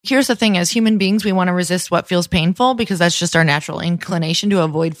here's the thing, as human beings, we want to resist what feels painful because that's just our natural inclination to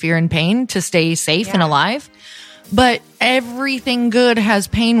avoid fear and pain, to stay safe and alive. But everything good has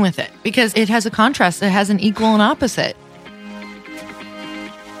pain with it because it has a contrast. It has an equal and opposite.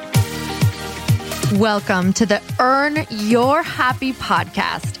 Welcome to the Earn Your Happy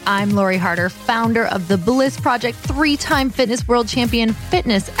podcast. I'm Lori Harder, founder of The Bliss Project, 3-time fitness world champion,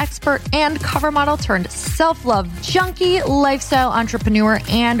 fitness expert, and cover model turned self-love junkie, lifestyle entrepreneur,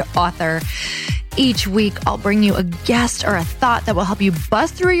 and author. Each week, I'll bring you a guest or a thought that will help you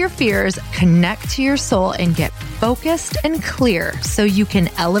bust through your fears, connect to your soul, and get focused and clear so you can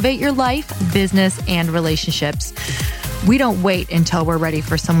elevate your life, business, and relationships. We don't wait until we're ready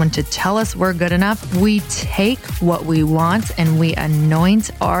for someone to tell us we're good enough. We take what we want and we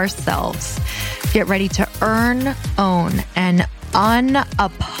anoint ourselves. Get ready to earn, own, and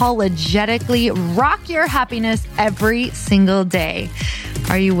unapologetically rock your happiness every single day.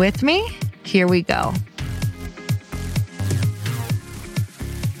 Are you with me? Here we go.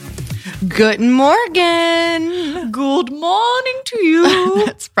 Good morning. Good morning to you.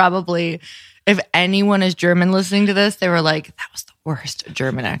 That's probably... If anyone is German listening to this, they were like, that was the worst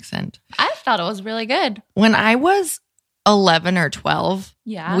German accent. I thought it was really good. When I was 11 or 12,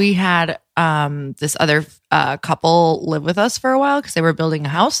 we had this other couple live with us for a while because they were building a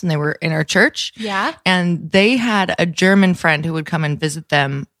house and they were in our church. Yeah. And they had a German friend who would come and visit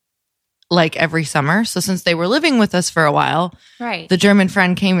them like every summer. So since they were living with us for a while, the German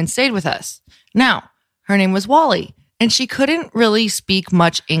friend came and stayed with us. Now, her name was Wally. And she couldn't really speak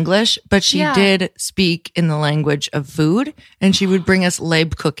much English, but she did speak in the language of food. And she would bring us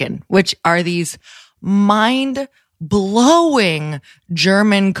Lebkuchen, which are these mind-blowing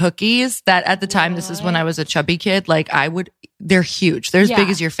German cookies that at the time, this is when I was a chubby kid, like they're huge. They're as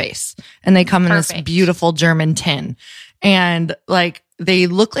big as your face. And they come in this beautiful German tin. And like, they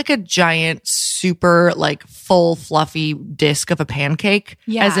look like a giant, super like full fluffy disc of a pancake,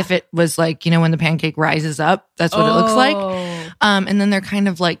 as if it was like, you know, when the pancake rises up, that's what it looks like. And then they're kind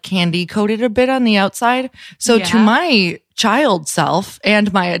of like candy coated a bit on the outside. So to my child self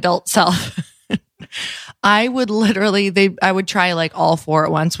and my adult self, I would I would try like all 4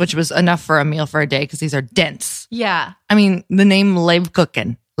 at once, which was enough for a meal for a day because these are dense. Yeah. I mean, the name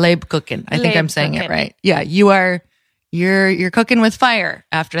Lebkuchen. I think I'm saying it right. Yeah, you're cooking with fire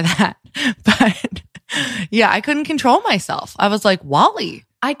after that. But yeah, I couldn't control myself. I was like, Wally.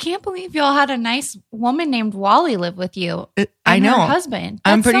 I can't believe y'all had a nice woman named Wally live with you. I know. Her husband.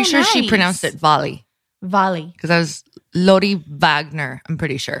 I'm pretty sure she pronounced it Wally. Wally. Because I was Lori Wagner, I'm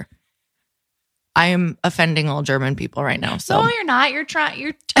pretty sure. I am offending all German people right now. So no, you're not. You're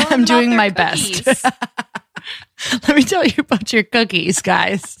telling I'm them doing my cookies. best. Let me tell you about your cookies,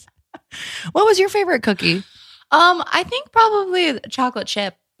 guys. What was your favorite cookie? I think probably chocolate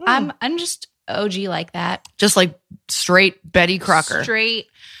chip. I'm just OG like that. Just like straight Betty Crocker. Straight.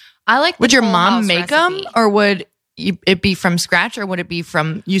 I like. Would your mom make them, or would it be from scratch, or would it be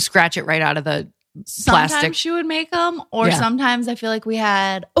from you scratch it right out of the plastic? Sometimes she would make them, or sometimes I feel like we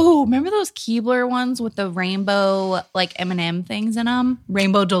had. Oh, remember those Keebler ones with the rainbow like M&M things in them?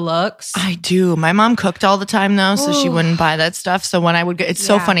 Rainbow Deluxe. I do. My mom cooked all the time though, so she wouldn't buy that stuff. So when I would it's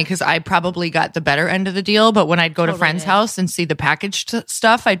so funny because I probably got the better end of the deal, but when I'd go to friends' house and see the packaged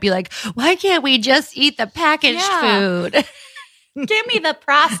stuff, I'd be like, why can't we just eat the packaged food? Give me the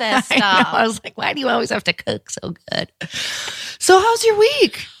processed stuff. I was like, why do you always have to cook so good? So how's your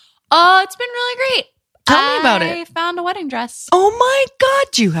week? It's been really great. Tell me about it. I found a wedding dress. Oh my God.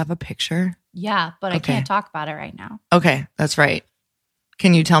 Do you have a picture? Yeah, but I can't talk about it right now. Okay, that's right.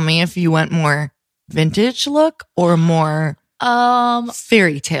 Can you tell me if you went more vintage look or more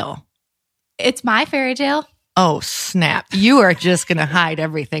fairy tale? It's my fairy tale. Oh, snap. You are just going to hide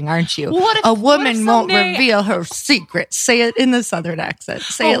everything, aren't you? A woman won't reveal her secrets. Say it in the Southern accent.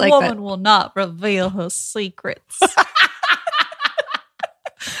 Say it like that. A woman will not reveal her secrets.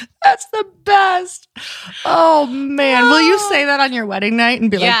 That's the best. Oh, man. Will you say that on your wedding night and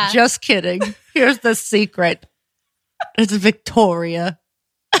be like, just kidding. Here's the secret. It's Victoria.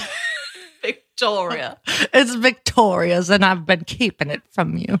 Victoria. It's Victoria's, and I've been keeping it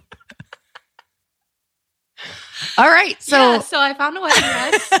from you. All right. So I found a wedding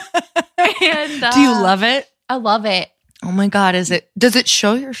dress. And do you love it? I love it. Oh my God. Does it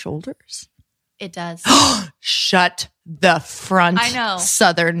show your shoulders? It does. Shut the front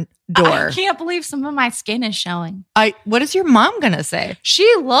southern door. I can't believe some of my skin is showing. What is your mom going to say? She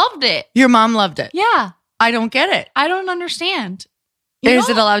loved it. Your mom loved it? Yeah. I don't get it. I don't understand. Is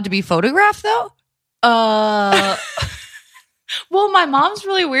it allowed to be photographed though? Well, my mom's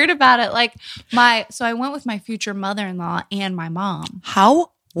really weird about it. Like so I went with my future mother-in-law and my mom.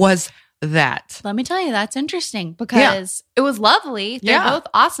 How was that? Let me tell you, that's interesting because it was lovely. They're both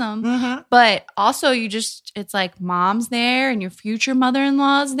awesome. Mm-hmm. But also it's like mom's there and your future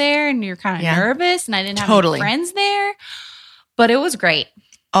mother-in-law's there and you're kind of nervous and I didn't have any friends there. But it was great.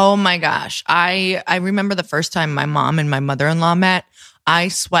 Oh my gosh. I remember the first time my mom and my mother-in-law met, I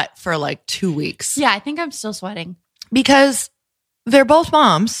sweat for like 2 weeks. Yeah, I think I'm still sweating. Because they're both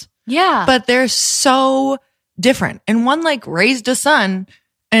moms. Yeah. But they're so different. And one like raised a son.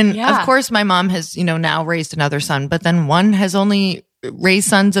 And of course, my mom has, now raised another son, but then one has only raised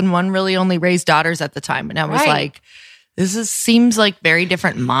sons and one really only raised daughters at the time. And I was like, seems like very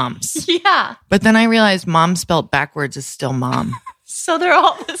different moms. Yeah. But then I realized mom spelled backwards is still mom. So they're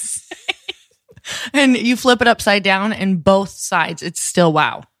all the same. And you flip it upside down and both sides, it's still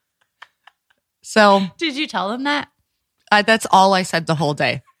wow. So. Did you tell them that? That's all I said the whole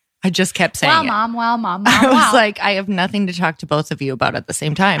day. I just kept saying wow, Mom, wow, Mom, wow. I was like, I have nothing to talk to both of you about at the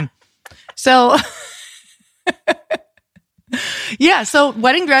same time. So, so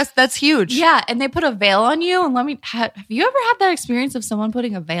wedding dress, that's huge. Yeah, and they put a veil on you. And have you ever had that experience of someone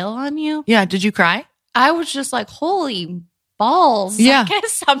putting a veil on you? Yeah, did you cry? I was just like, holy balls. Yeah. I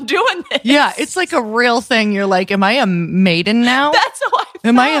guess I'm doing this. Yeah, it's like a real thing. You're like, am I a maiden now? That's how I felt.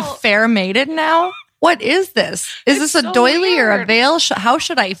 Am I a fair maiden now? What is this? Is this a doily or a veil? How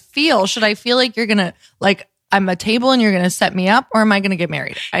should I feel? Should I feel like you're going to, like, I'm a table and you're going to set me up, or am I going to get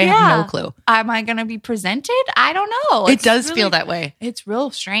married? I have no clue. Am I going to be presented? I don't know. It does feel that way. It's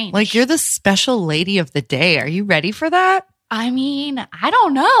real strange. Like you're the special lady of the day. Are you ready for that? I mean, I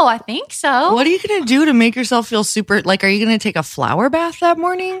don't know. I think so. What are you going to do to make yourself feel super, like, are you going to take a flower bath that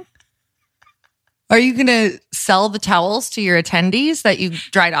morning? Are you going to sell the towels to your attendees that you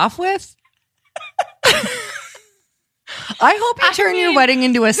dried off with? I hope you turn your wedding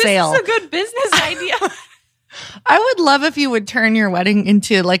into a sale. This is a good business idea. I would love if you would turn your wedding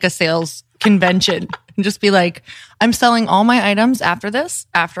into like a sales convention and just be like, I'm selling all my items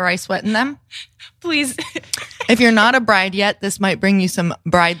after I sweat in them. Please. If you're not a bride yet, this might bring you some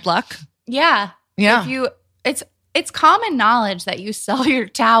bride luck. Yeah. Yeah. It's common knowledge that you sell your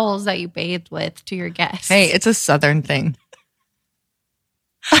towels that you bathed with to your guests. Hey, it's a Southern thing.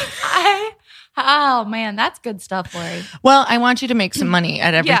 Oh, man, that's good stuff, Lori. Well, I want you to make some money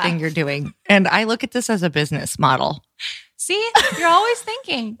at everything you're doing. And I look at this as a business model. See, you're always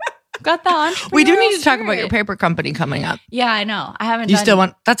thinking. Got the entrepreneurial We do need to talk spirit. about your paper company coming up. Yeah, I know. I haven't You done still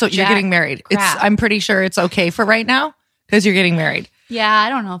want, that's what you're getting married. Crap. I'm pretty sure it's okay for right now because you're getting married. Yeah, I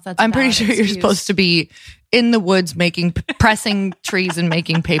don't know if that's I'm pretty sure you're supposed to be in the woods pressing trees and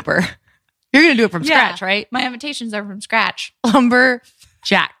making paper. You're going to do it from scratch, right? My invitations are from scratch.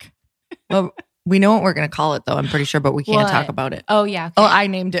 Lumberjack. Well, we know what we're going to call it, though, I'm pretty sure, but we can't talk about it. Oh, yeah. Okay. Oh, I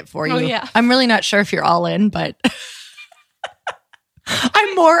named it for you. Oh, yeah. I'm really not sure if you're all in, but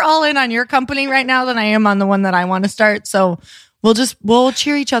I'm more all in on your company right now than I am on the one that I want to start. So we'll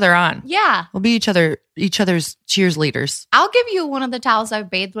cheer each other on. Yeah. We'll be each other's cheers leaders. I'll give you one of the towels I've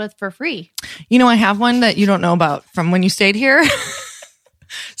bathed with for free. I have one that you don't know about from when you stayed here.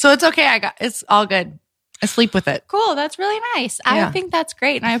 So it's okay. It's all good. I sleep with it. Cool. That's really nice. Yeah. I think that's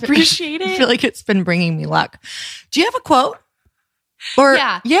great and I appreciate it. I feel like it's been bringing me luck. Do you have a quote? Or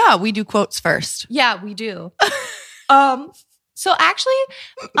yeah, we do quotes first. Yeah, we do. So actually,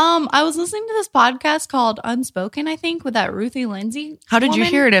 I was listening to this podcast called Unspoken, I think, with that Ruthie Lindsay. How did you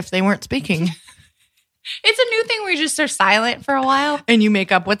hear it if they weren't speaking? It's a new thing where you just are silent for a while. And you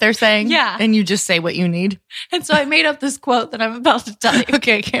make up what they're saying? Yeah. And you just say what you need? And so I made up this quote that I'm about to tell you.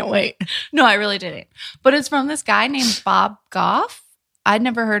 Okay, I can't wait. No, I really didn't. But it's from this guy named Bob Goff. I'd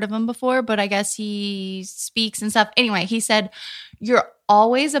never heard of him before, but I guess he speaks and stuff. Anyway, he said, you're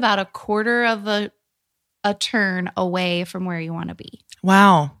always about a quarter of a turn away from where you want to be.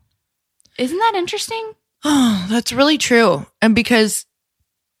 Wow. Isn't that interesting? Oh, that's really true. And because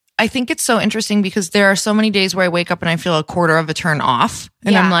I think it's so interesting because there are so many days where I wake up and I feel a quarter of a turn off.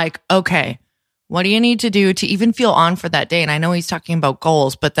 And I'm like, okay, what do you need to do to even feel on for that day? And I know he's talking about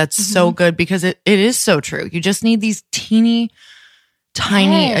goals, but that's so good because it is so true. You just need these tiny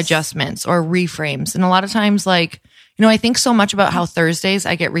adjustments or reframes. And a lot of times, like, I think so much about how Thursdays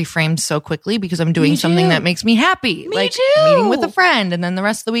I get reframed so quickly because I'm doing something that makes me happy. Me like too. Meeting with a friend. And then the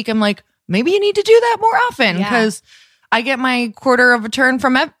rest of the week, I'm like, maybe you need to do that more often because I get my quarter of a turn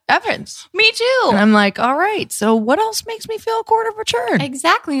from Evans. Me too. And I'm like, all right, so what else makes me feel a quarter of a turn?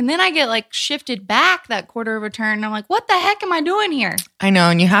 Exactly. And then I get like shifted back that quarter of a turn. And I'm like, what the heck am I doing here? I know.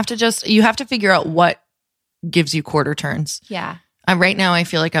 And you have to figure out what gives you quarter turns. Yeah. Right now, I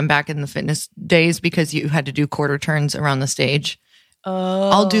feel like I'm back in the fitness days because you had to do quarter turns around the stage. Oh.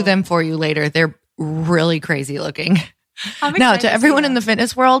 I'll do them for you later. They're really crazy looking. I'm Now, excited to see everyone that. in the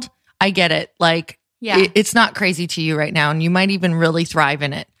fitness world, I get it. Like, Yeah. it's not crazy to you right now, and you might even really thrive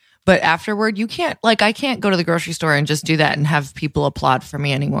in it. But afterward, you can't, like, I can't go to the grocery store and just do that and have people applaud for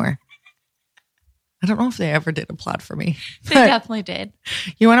me anymore. I don't know if they ever did applaud for me. They definitely did.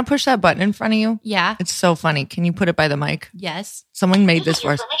 You want to push that button in front of you? Yeah. It's so funny. Can you put it by the mic? Yes. Someone made this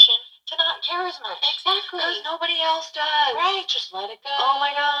for us. Permission to not care as much. Exactly. Because nobody else does. Right. Just let it go. Oh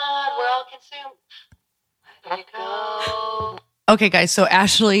my God. We're all consumed. Let it go. Okay, guys. So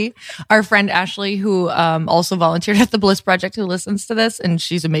Ashley, our friend Ashley, who also volunteered at the Bliss Project, who listens to this, and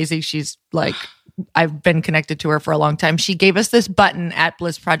she's amazing. She's like, I've been connected to her for a long time. She gave us this button at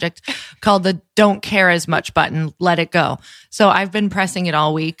Bliss Project called the "Don't Care as Much" button. Let it go. So I've been pressing it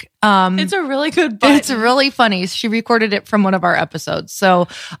all week. It's a really good button. It's really funny. She recorded it from one of our episodes. So,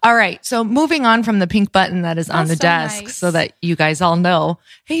 all right. So moving on from the pink button that is on the That's so desk, nice. so that you guys all know,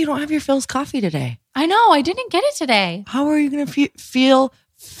 hey, you don't have your Phil's coffee today. I know. I didn't get it today. How are you going to feel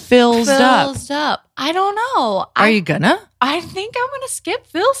filled up? Filled up. I don't know. Are you gonna? I think I'm going to skip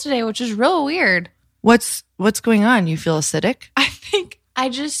Phil's today, which is real weird. What's going on? You feel acidic? I think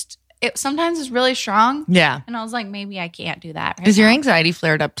it sometimes is really strong. Yeah. And I was like, maybe I can't do that. Right Is your now. anxiety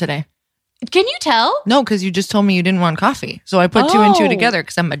flared up today? Can you tell? No, because you just told me you didn't want coffee. So I put two and two Oh. together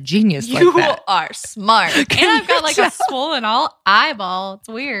because I'm a genius like You that. are smart. And Can I've you got like tell? a swollen eyeball. It's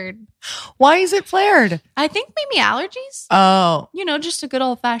weird. Why is it flared? I think maybe allergies. Oh, Just a good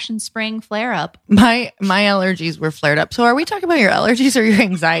old fashioned spring flare up. my allergies were flared up. So are we talking about your allergies or your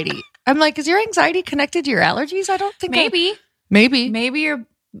anxiety? I'm like, is your anxiety connected to your allergies? I don't think Maybe. Maybe.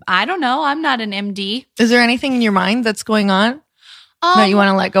 I don't know. I'm not an MD. Is there anything in your mind that's going on that you want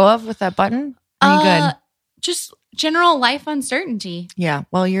to let go of with that button? Are you good? Just general life uncertainty. Yeah.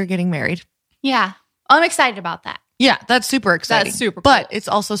 Well, you're getting married. Yeah. I'm excited about that. Yeah, that's super exciting. That's super But cool. it's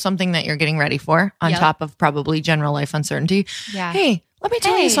also something that you're getting ready for on Yep. top of probably general life uncertainty. Yeah. Hey, let me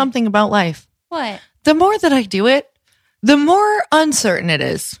tell Hey. you something about life. What? The more that I do it, the more uncertain it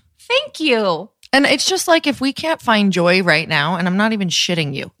is. Thank you. And it's just like if we can't find joy right now, and I'm not even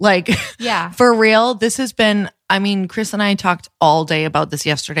shitting you, like Yeah. for real, this has been, I mean, Chris and I talked all day about this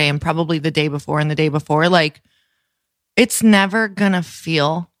yesterday and probably the day before and the day before. Like, it's never gonna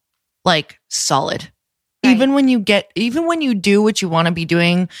feel like solid. Right. Even when you do what you want to be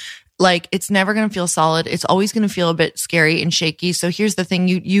doing, like it's never going to feel solid. It's always going to feel a bit scary and shaky. So here's the thing.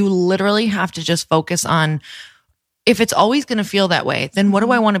 You literally have to just focus on, if it's always going to feel that way, then what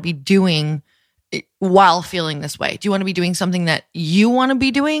do I want to be doing while feeling this way? Do you want to be doing something that you want to be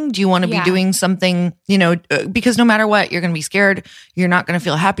doing? Do you want to be Yeah. doing something, because no matter what, you're going to be scared. You're not going to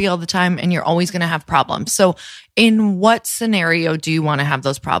feel happy all the time and you're always going to have problems. So in what scenario do you want to have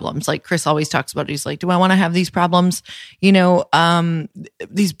those problems? Like Chris always talks about it. He's like, do I want to have these problems,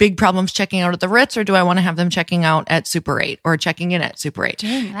 these big problems checking out at the Ritz, or do I want to have them checking out at Super 8 or checking in at Super 8?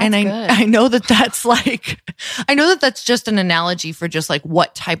 Dang, that's and good. I know that's like, I know that's just an analogy for just like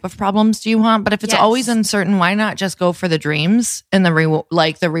what type of problems do you want? But if it's Yes. always uncertain, why not just go for the dreams and the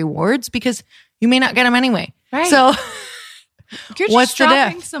rewards? Because you may not get them anyway. Right. So You're just What's the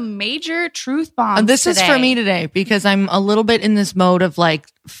dropping diff? some major truth bombs. this is for today. me today because I'm a little bit in this mode of like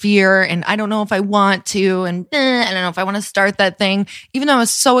fear and I don't know if I want to, and I don't know if I want to start that thing, even though I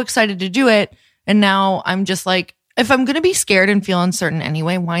was so excited to do it. And now I'm just like, if I'm going to be scared and feel uncertain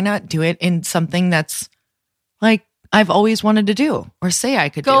anyway, why not do it in something that's like I've always wanted to do or say I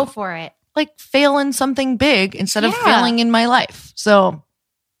could Go do? for it. Like fail in something big instead of Yeah. failing in my life. So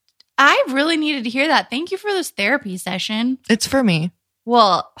I really needed to hear that. Thank you for this therapy session. it's for me,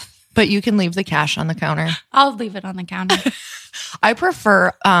 Well, but you can leave the cash on the counter. I'll leave it on the counter. I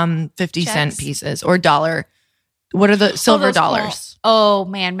prefer 50-cent Checks. pieces or dollar. What are the silver those dollars? Oh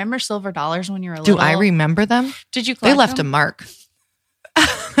man, remember silver dollars when you were Do little? I remember them? Did you They collect left a them? mark.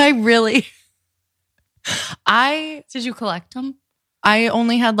 Did you collect them? I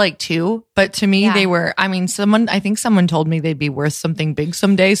only had like 2, but to me Yeah. they were, I think someone told me they'd be worth something big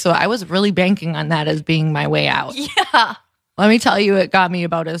someday. So I was really banking on that as being my way out. Yeah. Let me tell you, it got me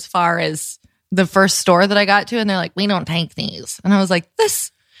about as far as the first store that I got to. And they're like, we don't take these. And I was like,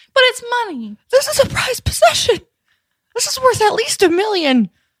 this But it's money. is a prized possession. This is worth at least $1 million,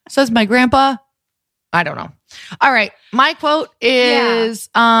 says my grandpa. I don't know. All right. My quote is,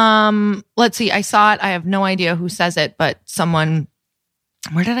 let's see. I saw it. I have no idea who says it, but someone,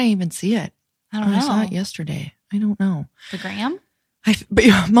 where did I even see it? I don't know. I saw it yesterday. I don't know. The gram? But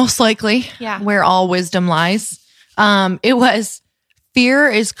yeah, most likely Yeah. where all wisdom lies. It was, fear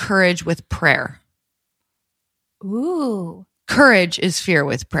is courage with prayer. Ooh. Courage is fear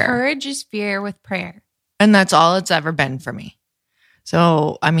with prayer. Courage is fear with prayer. And that's all it's ever been for me.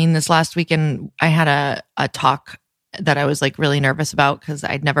 So, I mean, this last weekend, I had a talk that I was like really nervous about because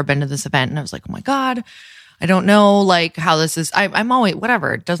I'd never been to this event. And I was like, oh my God, I don't know like how this is. I'm always,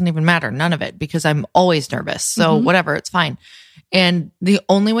 whatever. It doesn't even matter. None of it because I'm always nervous. So whatever, it's fine. And the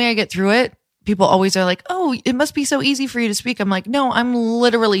only way I get through it, people always are like, oh, it must be so easy for you to speak. I'm like, no, I'm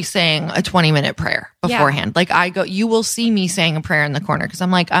literally saying a 20-minute prayer beforehand. Like you will see me saying a prayer in the corner because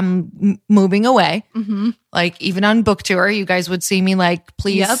I'm like, I'm moving away. Like even on book tour, you guys would see me like,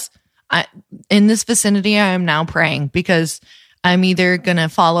 please, in this vicinity, I am now praying because I'm either going to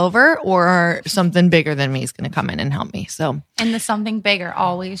fall over or something bigger than me is going to come in and help me. So, and the something bigger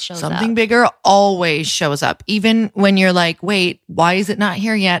always shows up. Something bigger always shows up. Even when you're like, wait, why is it not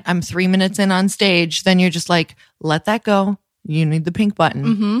here yet? I'm 3 minutes in on stage. Then you're just like, let that go. You need the pink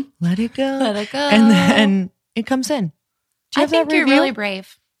button. Let it go. Let it go. And then it comes in. I think you're really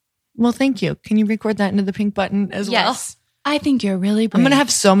brave. Well, thank you. Can you record that into the pink button as well? Yes. I think you're really brave. I'm going to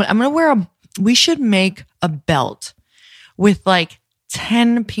have so many. I'm going to wear we should make a belt with like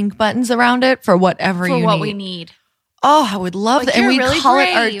 10 pink buttons around it for whatever you need. For what we need. Oh, I would love that. And we'd really call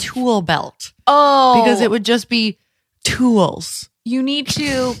it brave. our tool belt. Oh. Because it would just be tools. You need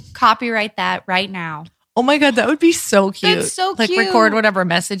to copyright that right now. Oh my God, that would be so cute. That's so like cute. record whatever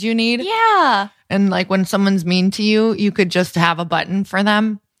message you need. Yeah. And like when someone's mean to you, you could just have a button for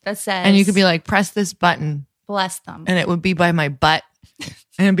them. That says. And you could be like, press this button. Bless them. And it would be by my butt.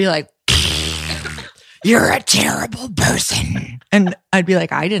 And it'd be like, you're a terrible person. And I'd be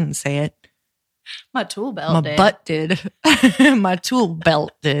like, I didn't say it. My tool belt My did. butt did. My tool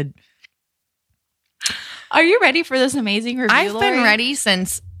belt did. Are you ready for this amazing review, I've been Lori? ready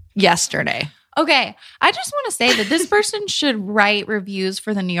since yesterday. Okay. I just want to say that this person should write reviews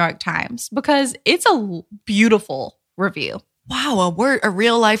for the New York Times because it's a beautiful review. Wow, a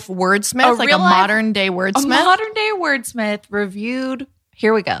real life wordsmith, like a real life- modern day wordsmith. A modern day wordsmith reviewed.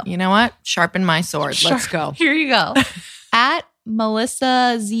 Here we go. You know what? Sharpen my sword. Let's go. Here you go. At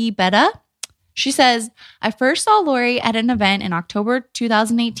Melissa Z. Betta, she says, I first saw Lori at an event in October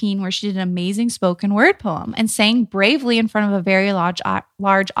 2018 where she did an amazing spoken word poem and sang bravely in front of a very large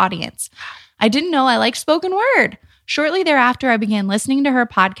audience. I didn't know I liked spoken word. Shortly thereafter, I began listening to her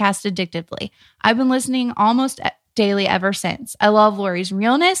podcast addictively. I've been listening almost daily ever since. I love Lori's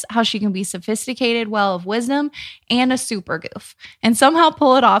realness, how she can be sophisticated, well of wisdom, and a super goof, and somehow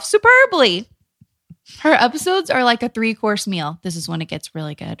pull it off superbly. Her episodes are like a 3-course meal. This is when it gets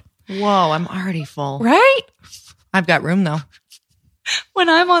really good. Whoa, I'm already full. Right? I've got room though. When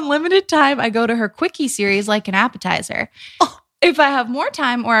I'm on limited time, I go to her quickie series like an appetizer. If I have more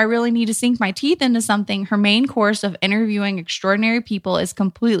time or I really need to sink my teeth into something, her main course of interviewing extraordinary people is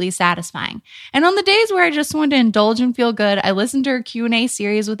completely satisfying. And on the days where I just want to indulge and feel good, I listen to her Q&A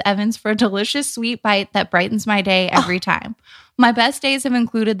series with Evans for a delicious sweet bite that brightens my day every time. My best days have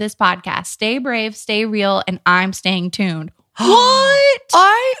included this podcast. Stay brave, stay real, and I'm staying tuned. What?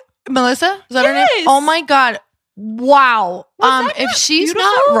 Melissa? Is that her name? Yes. Oh my God. Wow. Was that If not she's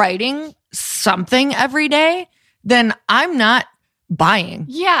beautiful? not writing something every day, then I'm not buying.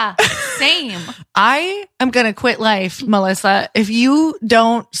 Yeah, same. I am going to quit life, Melissa, if you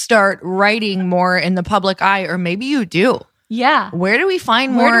don't start writing more in the public eye, or maybe you do. Yeah. Where do we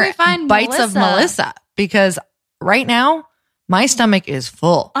find Where do more we find bites of Melissa? Because right now, my stomach is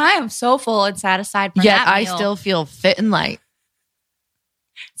full. I am so full and satisfied from Yet that I meal. still feel fit and light.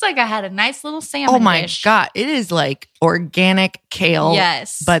 It's like I had a nice little salmon Oh my dish. God. It is like organic kale.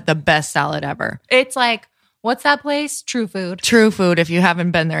 Yes. But the best salad ever. It's like, what's that place? True Food. True Food. If you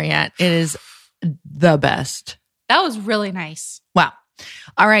haven't been there yet, it is the best. That was really nice. Wow.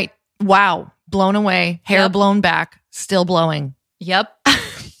 All right. Wow. Blown away. Hair Yep. blown back. Still blowing. Yep. Do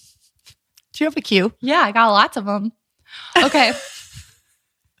you have a cue? Yeah, I got lots of them. Okay.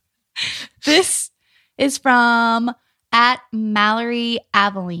 This is from at Mallory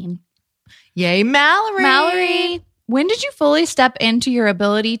Aveline. Yay, Mallory. Mallory, when did you fully step into your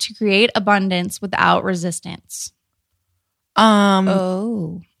ability to create abundance without resistance?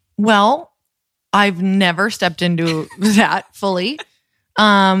 Well, I've never stepped into that fully.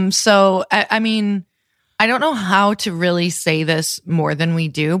 So I mean, I don't know how to really say this more than we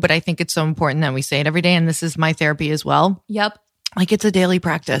do, but I think it's so important that we say it every day. And this is my therapy as well. Yep. Like it's a daily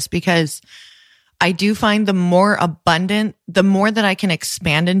practice because I do find the more abundant, the more that I can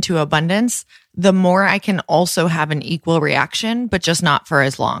expand into abundance, the more I can also have an equal reaction, but just not for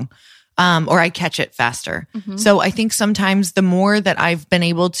as long. Or I catch it faster. Mm-hmm. So I think sometimes the more that I've been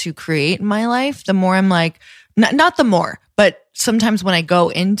able to create in my life, the more I'm like, not the more, but sometimes when I go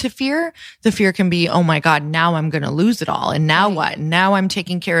into fear, the fear can be, oh my God, now I'm going to lose it all. And now what? And now I'm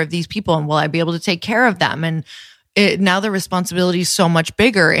taking care of these people and will I be able to take care of them? And now the responsibility is so much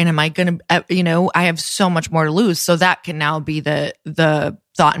bigger, and am I going to, I have so much more to lose. So that can now be the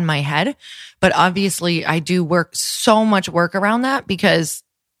thought in my head. But obviously I do so much work around that, because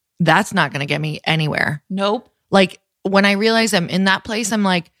that's not going to get me anywhere. Nope. Like when I realize I'm in that place, I'm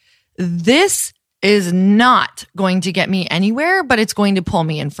like, this is not going to get me anywhere, but it's going to pull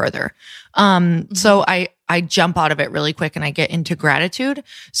me in further. So I jump out of it really quick and I get into gratitude.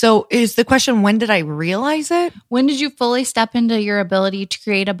 So is the question, when did I realize it? When did you fully step into your ability to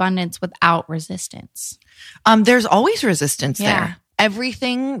create abundance without resistance? There's always resistance Yeah. there.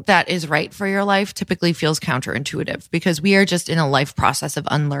 Everything that is right for your life typically feels counterintuitive, because we are just in a life process of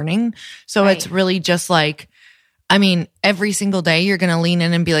unlearning. So Right. it's really just like, every single day you're going to lean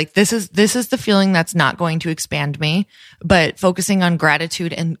in and be like, this is the feeling that's not going to expand me, but focusing on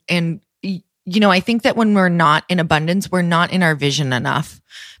gratitude. And, I think that when we're not in abundance, we're not in our vision enough,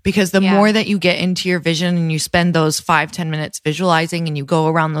 because the Yeah. more that you get into your vision and you spend those 5-10 minutes visualizing, and you go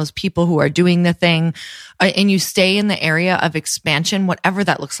around those people who are doing the thing, and you stay in the area of expansion, whatever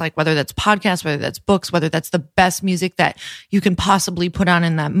that looks like, whether that's podcasts, whether that's books, whether that's the best music that you can possibly put on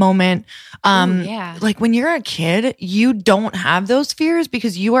in that moment. Ooh, yeah. Like when you're a kid, you don't have those fears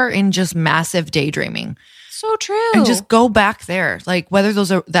because you are in just massive daydreaming. So true. And just go back there. Like whether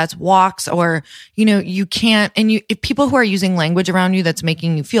that's walks, or, you can't, and if people who are using language around you that's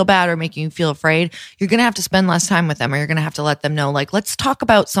making you feel bad or making you feel afraid, you're going to have to spend less time with them, or you're going to have to let them know, like, let's talk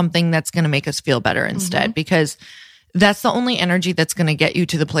about something that's going to make us feel better instead, because that's the only energy that's going to get you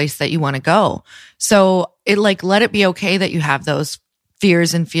to the place that you want to go. So let it be okay that you have those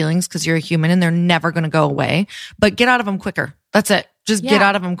fears and feelings, because you're a human and they're never going to go away, but get out of them quicker. That's it. Just get Yeah.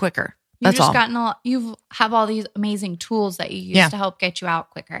 out of them quicker. You've That's just all. gotten you have all these amazing tools that you use Yeah. to help get you out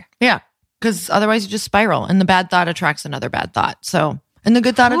quicker. Yeah. Because otherwise you just spiral, and the bad thought attracts another bad thought. So, and the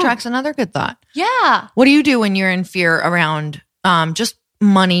good thought attracts another good thought. Yeah. What do you do when you're in fear around just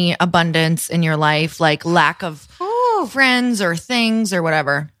money, abundance in your life, like lack of friends or things or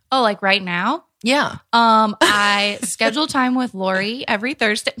whatever? Oh, like right now? Yeah. I schedule time with Lori every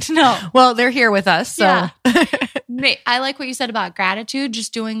Thursday. No. Well, they're here with us. So Yeah. I like what you said about gratitude,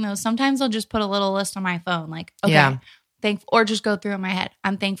 just doing those. Sometimes I'll just put a little list on my phone, like, okay, Yeah. or just go through in my head.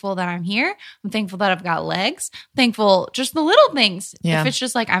 I'm thankful that I'm here. I'm thankful that I've got legs. Thankful, just the little things. Yeah. If it's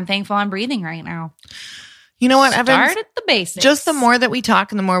just like, I'm thankful I'm breathing right now. you know what, Start Evans? at the basics. Just the more that we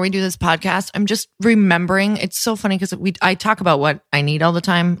talk and the more we do this podcast, I'm just remembering. It's so funny because I talk about what I need all the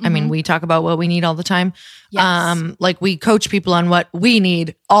time. I mean, we talk about what we need all the time. Yes. Like we coach people on what we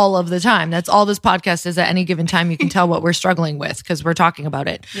need all of the time. That's all this podcast is. At any given time, you can tell what we're struggling with because we're talking about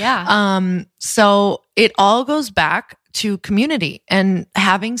it. Yeah. So it all goes back to community and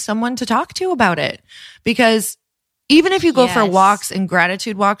having someone to talk to about it, because even if you go for Yes. walks and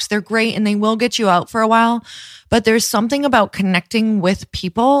gratitude walks, they're great and they will get you out for a while. But there's something about connecting with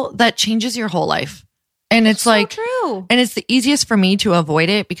people that changes your whole life. And it's so like, true. and it's the easiest for me to avoid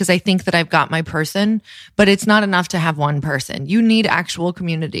it because I think that I've got my person, but it's not enough to have one person. You need actual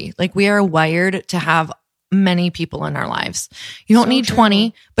community. Like we are wired to have many people in our lives. You don't So need true.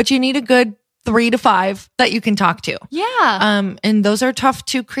 20, but you need a good 3 to 5 that you can talk to. Yeah. And those are tough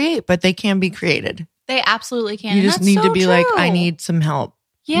to create, but they can be created. They absolutely can. You And just that's need so to be like, true. I need some help.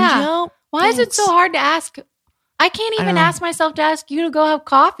 Need Yeah. help? Why is it so Thanks. hard to ask? I can't I even don't know. ask myself to ask you to go have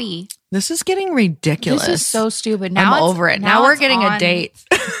coffee. This is getting ridiculous. This is so stupid. Now I'm it's- over it. Now we're it's getting a on- date.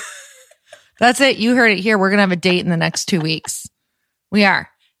 That's it. You heard it here. We're going to have a date in the next 2 weeks. We are.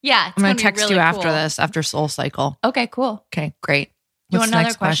 Yeah. It's I'm going gonna to be text really you after cool. this, after Soul Cycle. Okay, cool. Okay, great. You What's want the another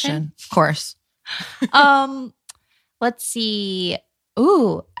next question? Of course. Let's see.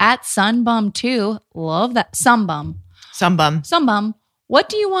 Ooh, at Sunbum2. Love that. Sunbum. Sunbum. What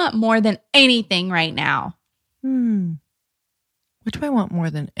do you want more than anything right now? What do I want more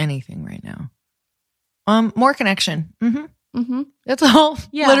than anything right now? More connection. Mm-hmm. That's all.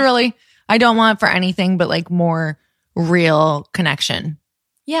 Yeah. Literally. I don't want for anything but like more real connection.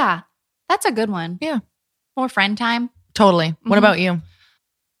 Yeah. That's a good one. Yeah. More friend time. Totally. What Mhm. about you?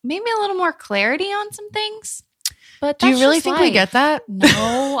 Maybe a little more clarity on some things. But Do you that's really just think we life. get that?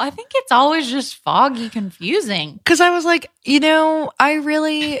 No, I think it's always just foggy, confusing. Because I was like, I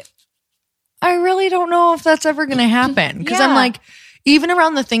really don't know if that's ever going to happen. Because I'm Yeah. like, even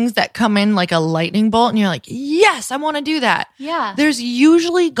around the things that come in like a lightning bolt and you're like, yes, I want to do that. Yeah. There's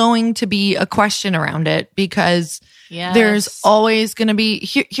usually going to be a question around it because Yes. there's always going to be,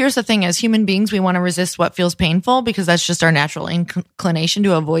 here's the thing, as human beings, we want to resist what feels painful because that's just our natural inclination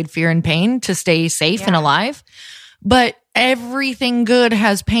to avoid fear and pain, to stay safe and Yeah. alive. But everything good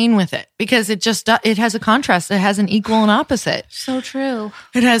has pain with it because it has a contrast. It has an equal and opposite. So true.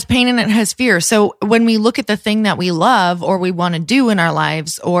 It has pain and it has fear. So when we look at the thing that we love or we want to do in our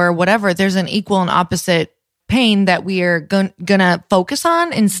lives or whatever, there's an equal and opposite pain that we are gonna focus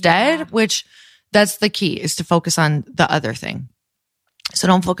on instead, which that's the key, is to focus on the other thing. So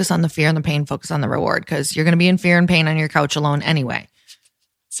don't focus on the fear and the pain, focus on the reward, because you're going to be in fear and pain on your couch alone anyway.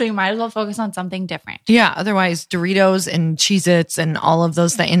 So you might as well focus on something different. Yeah. Otherwise, Doritos and Cheez-Its and all of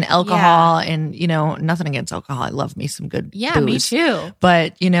those things, and alcohol and, nothing against alcohol. I love me some good booze. Me too.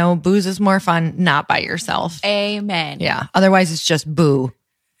 But, booze is more fun not by yourself. Amen. Yeah. Otherwise, it's just boo.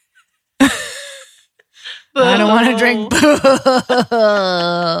 I don't want to drink boo.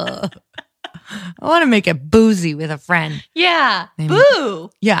 I want to make it boozy with a friend. Yeah. Boo.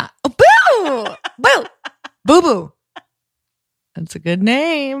 Yeah. Oh, boo. Boo. Boo boo. That's a good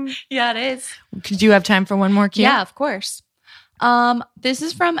name. Yeah, it is. Could you have time for one more cue? Yeah, of course. This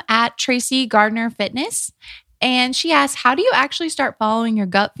is from @Tracy Gardner Fitness. And she asks, how do you actually start following your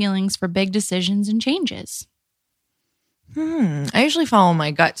gut feelings for big decisions and changes? I usually follow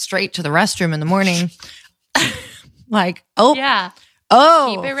my gut straight to the restroom in the morning. Like, yeah.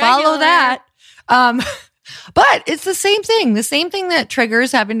 Oh, Keep it follow regular. that. But it's the same thing. The same thing that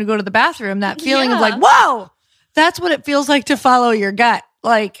triggers having to go to the bathroom. That feeling of like, whoa, that's what it feels like to follow your gut.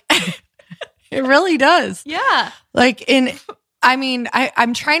 Like, it really does. Yeah. Like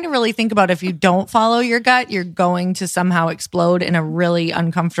I'm trying to really think about if you don't follow your gut, you're going to somehow explode in a really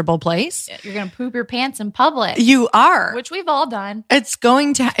uncomfortable place. You're going to poop your pants in public. You are. Which we've all done. It's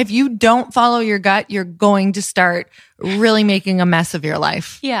going to, if you don't follow your gut, you're going to start really making a mess of your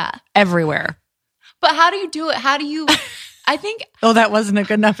life. Yeah. Everywhere. But how do you do it? How do you, I think. Oh, that wasn't a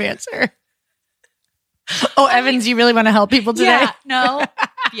good enough answer. Oh, Evans, you really want to help people today? Yeah. No.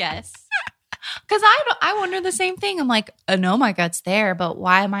 Yes. Because I wonder the same thing. I'm like, I know my gut's there, but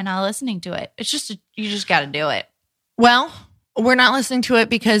why am I not listening to it? It's just, you just got to do it. Well, we're not listening to it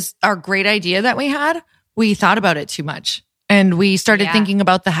because our great idea that we had, we thought about it too much. And we started thinking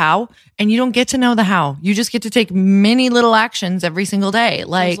about the how, and you don't get to know the how. You just get to take many little actions every single day.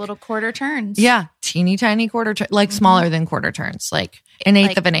 Like those little quarter turns. Yeah. Teeny tiny quarter turns, like smaller than quarter turns, like an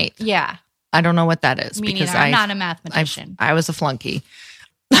eighth of an eighth. Yeah. I don't know what that is. Me because neither. I'm not a mathematician. I was a flunky.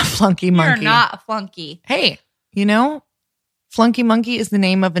 Flunky monkey. You're not a flunky. Hey, Flunky Monkey is the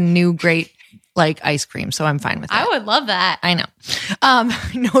name of a new great ice cream, so I'm fine with it. I would love that. I know.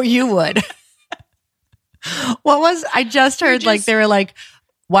 No, you would. I just heard they were like,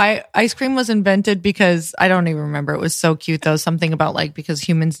 why ice cream was invented because I don't even remember. It was so cute though. Something about because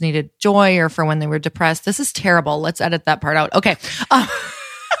humans needed joy or for when they were depressed. This is terrible. Let's edit that part out. Okay.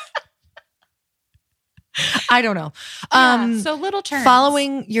 I don't know. So little turns.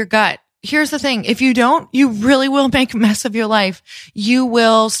 Following your gut. Here's the thing. If you don't, you really will make a mess of your life. You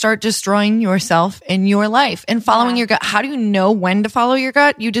will start destroying yourself in your life. And following your gut, how do you know when to follow your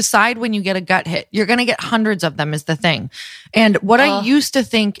gut? You decide when you get a gut hit. You're going to get hundreds of them is the thing. And what I used to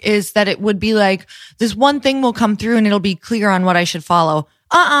think is that it would be like this one thing will come through and it'll be clear on what I should follow.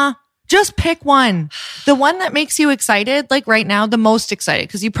 Just pick one. The one that makes you excited, like right now, the most excited.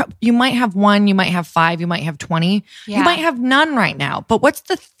 Because you might have one, you might have 5, you might have 20. Yeah. You might have none right now. But what's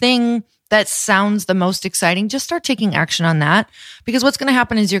the thing that sounds the most exciting? Just start taking action on that. Because what's going to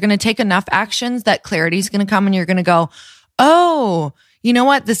happen is you're going to take enough actions that clarity is going to come and you're going to go, oh, you know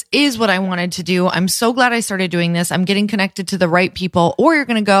what? This is what I wanted to do. I'm so glad I started doing this. I'm getting connected to the right people. Or you're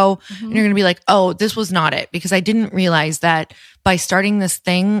going to go and you're going to be like, oh, this was not it. Because I didn't realize that by starting this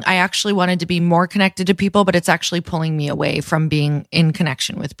thing, I actually wanted to be more connected to people, but it's actually pulling me away from being in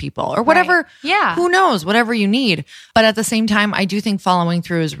connection with people or whatever. Right. Yeah. Who knows? Whatever you need. But at the same time, I do think following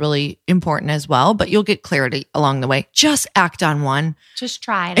through is really important as well, but you'll get clarity along the way. Just act on one. Just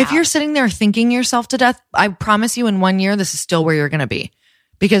try it If out. you're sitting there thinking yourself to death, I promise you in 1 year, this is still where you're going to be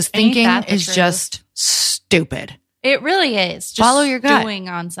because thinking that the is truth? just stupid. It really is. Just Follow your gut. doing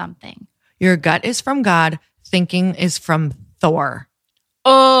on something. Your gut is from God. Thinking is from Thor.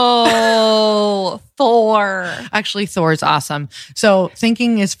 Oh, Thor. Actually, Thor's awesome. So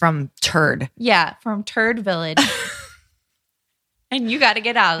thinking is from Turd. Yeah, from Turd Village. And you got to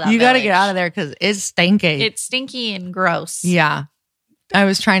get out of that. You got to village. get out of there because it's stinky. It's stinky and gross. Yeah. I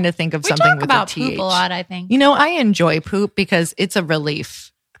was trying to think of We something talk with about a TH. poop a lot, I think. I enjoy poop because it's a relief.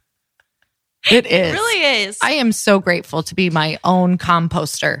 It is. It really is. I am so grateful to be my own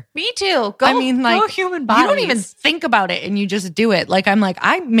composter. Me too. Go, I mean, go human bodies. you don't even think about it and you just do it.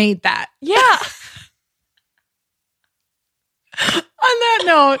 I made that. Yeah. On that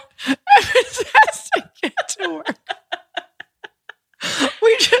note, Evans has to get to work.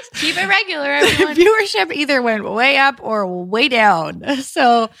 We just Keep it regular, everyone. viewership either went way up or way down.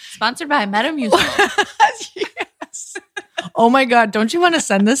 So Sponsored by Metamucil. yes. Oh my God. Don't you want to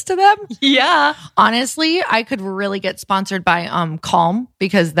send this to them? Yeah. Honestly, I could really get sponsored by Calm,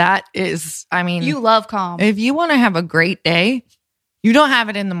 because that is, I mean, You love Calm. if you want to have a great day, you don't have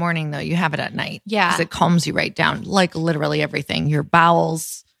it in the morning though. You have it at night. Yeah. Because it calms you right down. Like literally everything. Your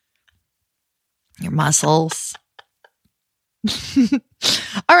bowels, your muscles.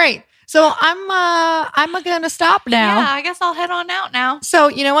 All right. So I'm going to stop now. Yeah, I guess I'll head on out now. So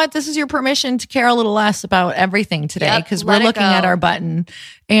you know what? This is your permission to care a little less about everything today, Yep, because we're let it looking go. at our button.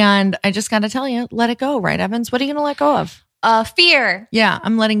 And I just got to tell you, let it go, right, Evans? What are you going to let go of? Fear. Yeah,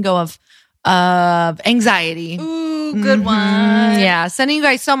 I'm letting go of anxiety. Ooh, good Mhm. one. Yeah, sending you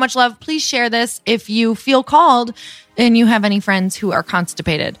guys so much love. Please share this if you feel called and you have any friends who are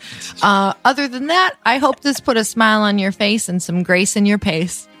constipated. Other than that, I hope this put a smile on your face and some grace in your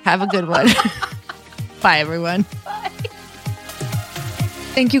pace. Have a good one. Bye, everyone.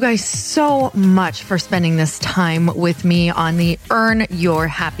 Thank you guys so much for spending this time with me on the Earn Your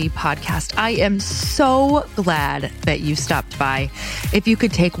Happy podcast. I am so glad that you stopped by. If you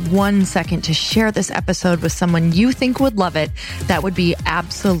could take 1 second to share this episode with someone you think would love it, that would be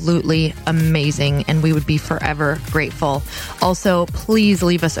absolutely amazing, and we would be forever grateful. Also, please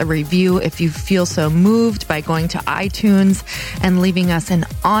leave us a review if you feel so moved by going to iTunes and leaving us an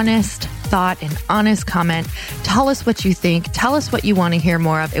honest thought, an honest comment. Tell us what you think. Tell us what you want to hear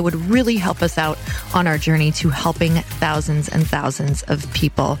more of. It would really help us out on our journey to helping thousands and thousands of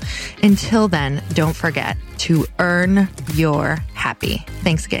people. Until then, don't forget to earn your happy.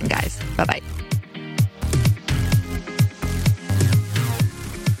 Thanks again, guys. Bye-bye.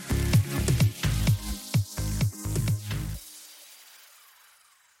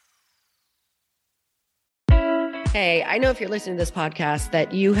 Hey, I know if you're listening to this podcast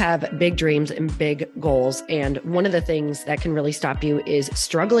that you have big dreams and big goals. And one of the things that can really stop you is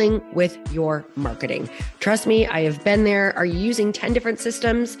struggling with your marketing. Trust me, I have been there. Are you using 10 different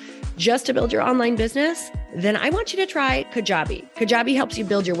systems just to build your online business? Then I want you to try Kajabi. Kajabi helps you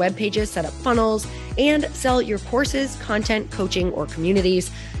build your web pages, set up funnels, and sell your courses, content, coaching, or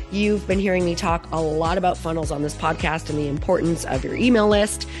communities. You've been hearing me talk a lot about funnels on this podcast and the importance of your email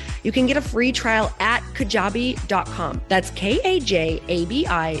list. You can get a free trial at kajabi.com. That's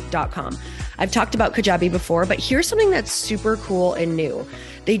Kajabi.com. I've talked about Kajabi before, but here's something that's super cool and new.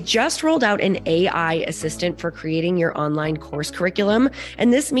 They just rolled out an AI assistant for creating your online course curriculum.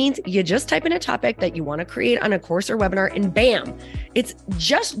 And this means you just type in a topic that you want to create on a course or webinar, and bam, it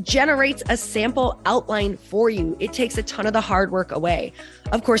just generates a sample outline for you. It takes a ton of the hard work away.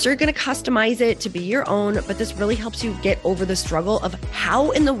 Of course, you're going to customize it to be your own, but this really helps you get over the struggle of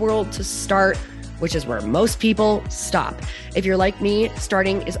how in the world to start, which is where most people stop. If you're like me,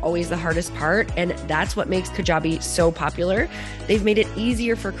 starting is always the hardest part, and that's what makes Kajabi so popular. They've made it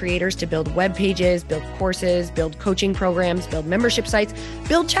easier for creators to build web pages, build courses, build coaching programs, build membership sites,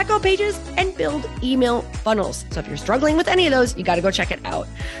 build checkout pages, and build email funnels. So if you're struggling with any of those, you got to go check it out.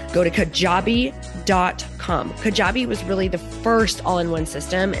 Go to Kajabi.com. Kajabi was really the first all-in-one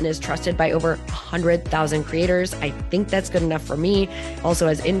system and is trusted by over 100,000 creators. I think that's good enough for me. Also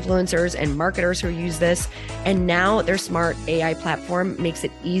has influencers and marketers who use this. And now their smart AI platform makes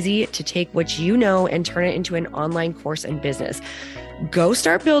it easy to take what you know and turn it into an online course and business. Go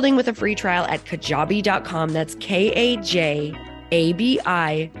start building with a free trial at Kajabi.com. That's Kajabi.com.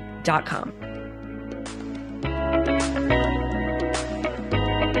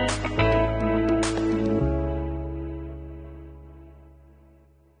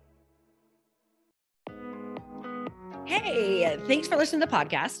 Hey, thanks for listening to the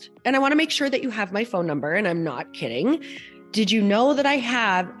podcast. And I want to make sure that you have my phone number, and I'm not kidding. Did you know that I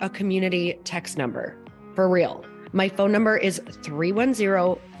have a community text number? For real. My phone number is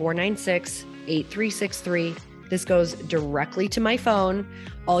 310-496-8363. This goes directly to my phone.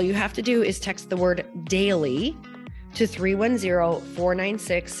 All you have to do is text the word daily to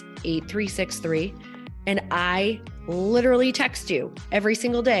 310-496-8363. And I literally text you every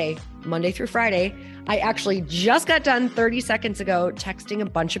single day, Monday through Friday. I actually just got done 30 seconds ago texting a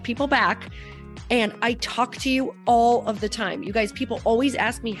bunch of people back, and I talk to you all of the time. You guys, people always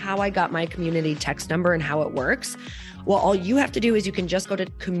ask me how I got my community text number and how it works. Well, all you have to do is you can just go to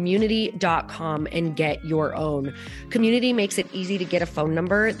community.com and get your own. Community makes it easy to get a phone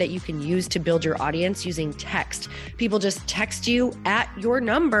number that you can use to build your audience using text. People just text you at your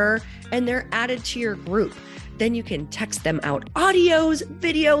number and they're added to your group. Then you can text them out audios,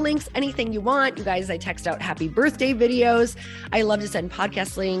 video links, anything you want. You guys, I text out happy birthday videos. I love to send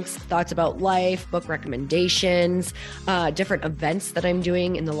podcast links, thoughts about life, book recommendations, different events that I'm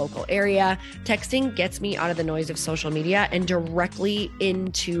doing in the local area. Texting gets me out of the noise of social media and directly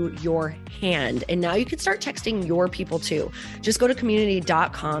into your hand. And now you can start texting your people too. Just go to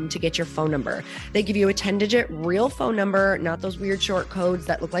community.com to get your phone number. They give you a 10-digit real phone number, not those weird short codes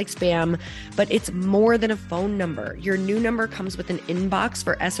that look like spam, but it's more than a phone number. Your new number comes with an inbox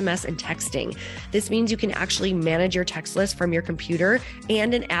for SMS and texting. This means you can actually manage your text list from your computer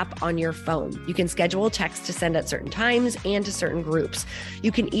and an app on your phone. You can schedule text to send at certain times and to certain groups.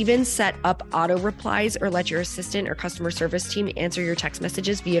 You can even set up auto replies or let your assistant or customer service team answer your text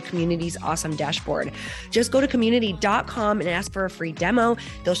messages via Community's awesome dashboard. Just go to community.com and ask for a free demo.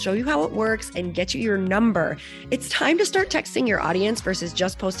 They'll show you how it works and get you your number. It's time to start texting your audience versus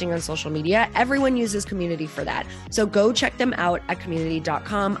just posting on social media. Everyone uses Community for that. So go check them out at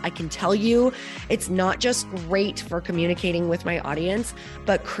community.com. I can tell you it's not just great for communicating with my audience,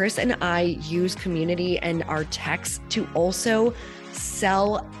 but Chris and I use Community and our texts to also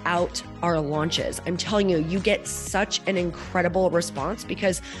sell out our launches. I'm telling you, you get such an incredible response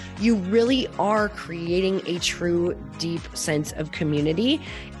because you really are creating a true, deep sense of community.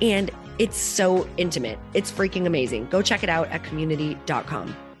 And it's so intimate. It's freaking amazing. Go check it out at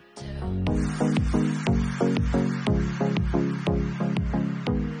community.com.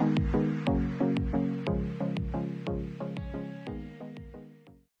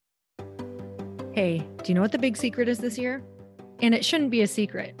 Hey, do you know what the big secret is this year? And it shouldn't be a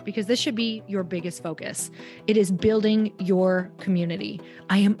secret because this should be your biggest focus. It is building your community.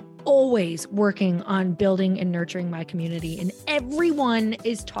 I am always working on building and nurturing my community, and everyone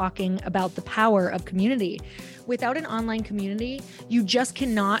is talking about the power of community. Without an online community, you just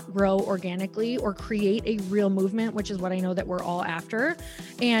cannot grow organically or create a real movement, which is what I know that we're all after.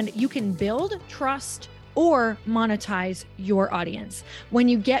 And you can build trust or monetize your audience. When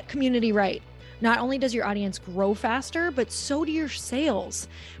you get community right, not only does your audience grow faster, but so do your sales.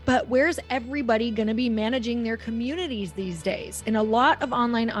 But where's everybody going to be managing their communities these days? And a lot of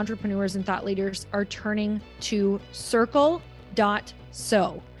online entrepreneurs and thought leaders are turning to Circle.so.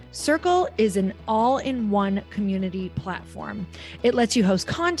 Circle is an all-in-one community platform. It lets you host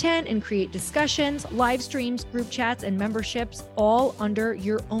content and create discussions, live streams, group chats, and memberships all under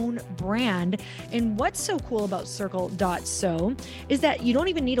your own brand. And what's so cool about Circle.so is that you don't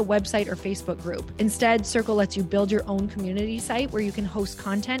even need a website or Facebook group. Instead, Circle lets you build your own community site where you can host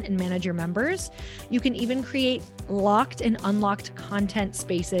content and manage your members. You can even create locked and unlocked content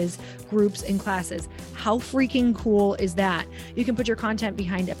spaces, groups, and classes. How freaking cool is that? You can put your content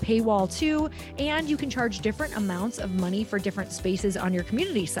behind a paywall too, and you can charge different amounts of money for different spaces on your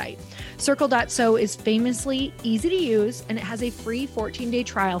community site. Circle.so is famously easy to use, and it has a free 14-day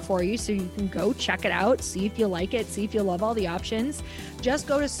trial for you, so you can go check it out, see if you like it, see if you love all the options. Just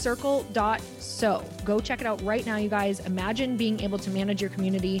go to Circle.so. Go check it out right now, you guys. Imagine being able to manage your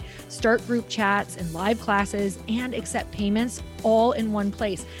community, start group chats and live classes, and accept payments all in one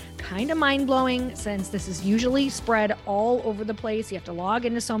place. Kind of mind-blowing since this is usually spread all over the place. You have to log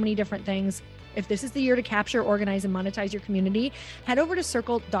into so many different things. If this is the year to capture, organize, and monetize your community, head over to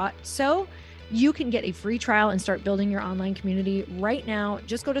Circle.so. You can get a free trial and start building your online community right now.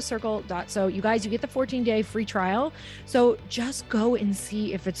 Just go to Circle.so. You guys, you get the 14-day free trial. So just go and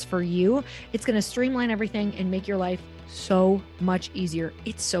see if it's for you. It's going to streamline everything and make your life so much easier.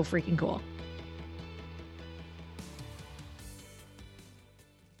 It's so freaking cool.